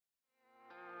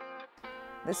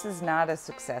This is not a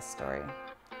success story.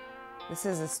 This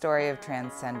is a story of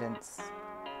transcendence.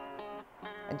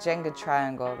 A Jenga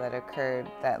triangle that occurred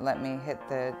that let me hit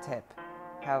the tip,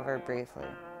 however briefly.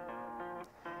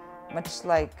 Much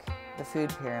like the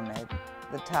food pyramid,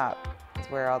 the top is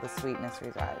where all the sweetness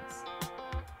resides.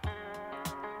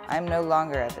 I'm no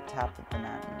longer at the top of the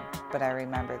mountain, but I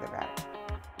remember the route.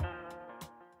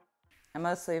 I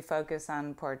mostly focus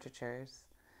on portraitures.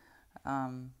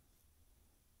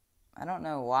 I don't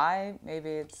know why. Maybe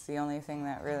it's the only thing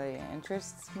that really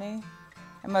interests me.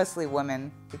 And mostly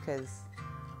women because,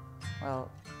 well,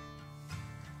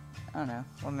 I don't know,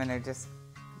 women are just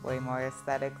way more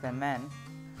aesthetic than men.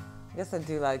 I guess I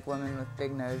do like women with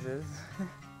big noses.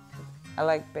 I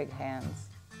like big hands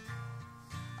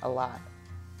a lot.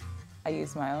 I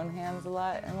use my own hands a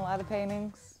lot in a lot of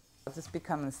paintings. I've just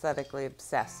become aesthetically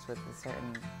obsessed with a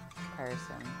certain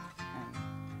person.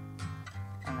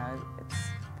 And I don't know, it's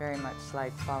very much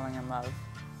like falling in love.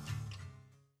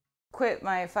 Quit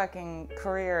my fucking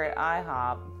career at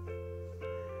IHOP.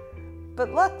 But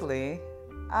luckily,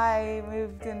 I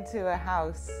moved into a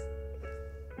house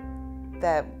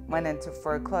that went into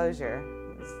foreclosure.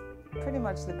 It was pretty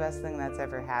much the best thing that's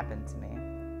ever happened to me,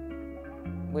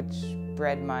 which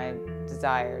bred my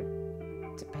desire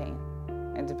to paint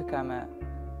and to become an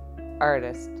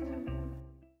artist.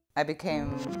 I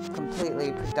became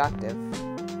completely productive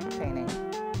painting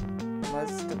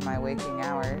most of my waking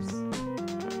hours,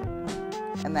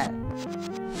 and that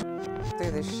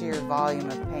through the sheer volume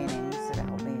of paintings, it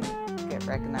helped me get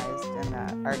recognized in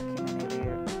the art community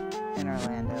in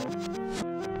Orlando.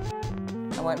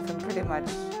 I went from pretty much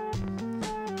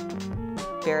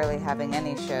barely having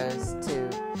any shows to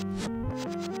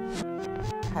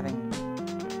having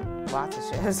lots of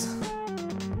shows.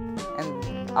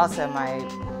 And also my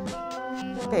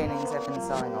paintings have been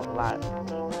selling a lot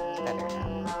better now.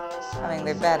 I mean,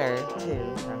 they're better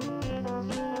too from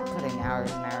putting hours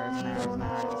and hours and hours and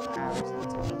hours and hours into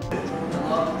them. I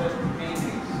love the paintings.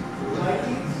 You like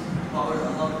these? Color, I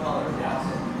love color. Yeah.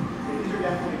 These are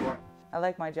definitely more. I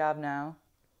like my job now,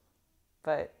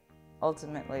 but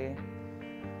ultimately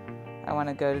I want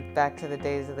to go back to the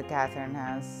days of the Catherine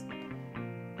House.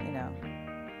 You know,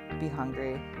 be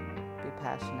hungry, be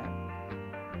passionate.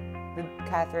 The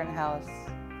Catherine House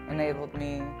enabled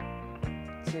me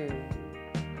to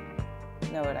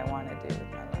know what I want to do with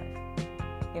my life.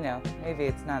 You know, maybe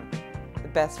it's not the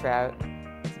best route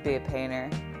to be a painter.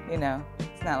 You know,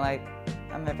 it's not like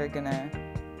I'm ever gonna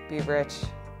be rich,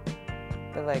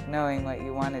 but like knowing what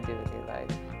you want to do with your life,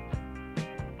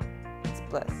 it's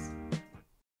bliss.